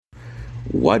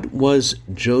What was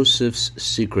Joseph's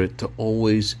secret to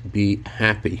always be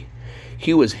happy?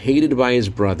 He was hated by his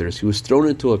brothers. He was thrown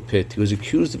into a pit. He was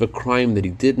accused of a crime that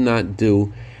he did not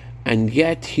do. And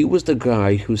yet he was the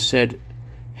guy who said,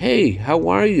 "Hey, how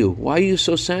are you? Why are you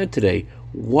so sad today?"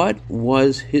 What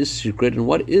was his secret, and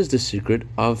what is the secret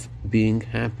of being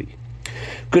happy?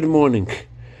 Good morning.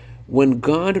 When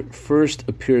God first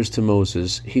appears to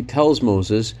Moses, he tells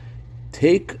Moses,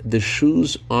 "Take the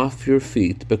shoes off your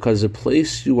feet, because the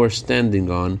place you are standing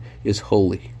on is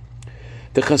holy."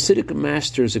 The Hasidic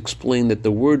masters explain that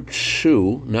the word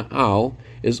shoe, na'al,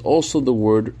 is also the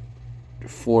word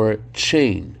for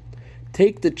chain.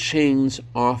 Take the chains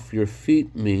off your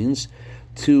feet means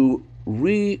to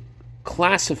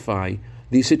reclassify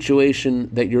the situation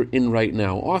that you're in right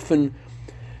now. Often,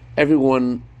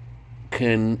 everyone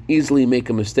can easily make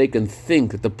a mistake and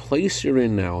think that the place you're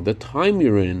in now, the time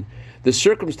you're in, the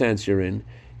circumstance you're in,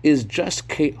 is just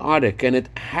chaotic, and it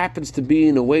happens to be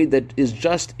in a way that is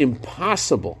just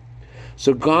impossible.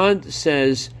 So God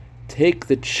says, take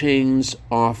the chains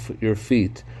off your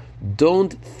feet.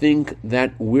 Don't think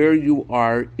that where you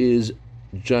are is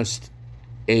just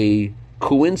a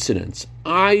coincidence.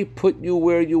 I put you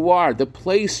where you are. The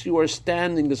place you are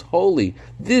standing is holy.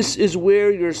 This is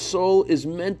where your soul is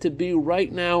meant to be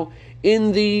right now,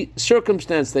 in the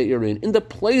circumstance that you're in the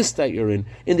place that you're in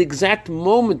the exact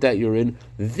moment that you're in.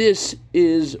 This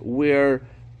is where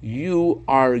you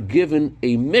are given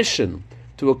a mission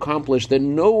to accomplish that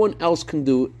no one else can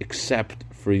do except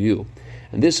for you.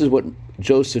 And this is what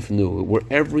Joseph knew.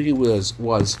 Wherever he was,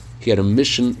 he had a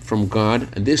mission from God,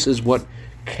 and this is what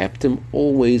kept him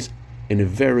always in a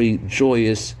very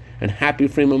joyous and happy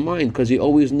frame of mind, because he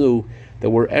always knew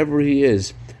that wherever he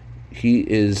is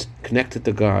connected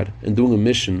to God and doing a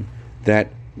mission that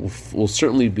will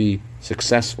certainly be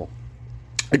successful.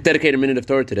 I dedicate a minute of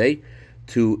Torah today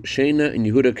to Shana and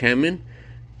Yehuda Kamin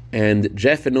and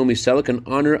Jeff and Nomi Selak in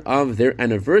honor of their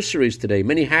anniversaries today.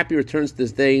 Many happy returns to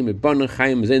this day.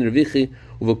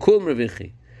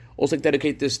 Also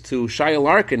dedicate this to Shia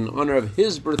Larkin in honor of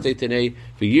his birthday today,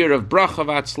 for a year of bracha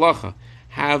v'atzlacha.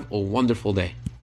 Have a wonderful day.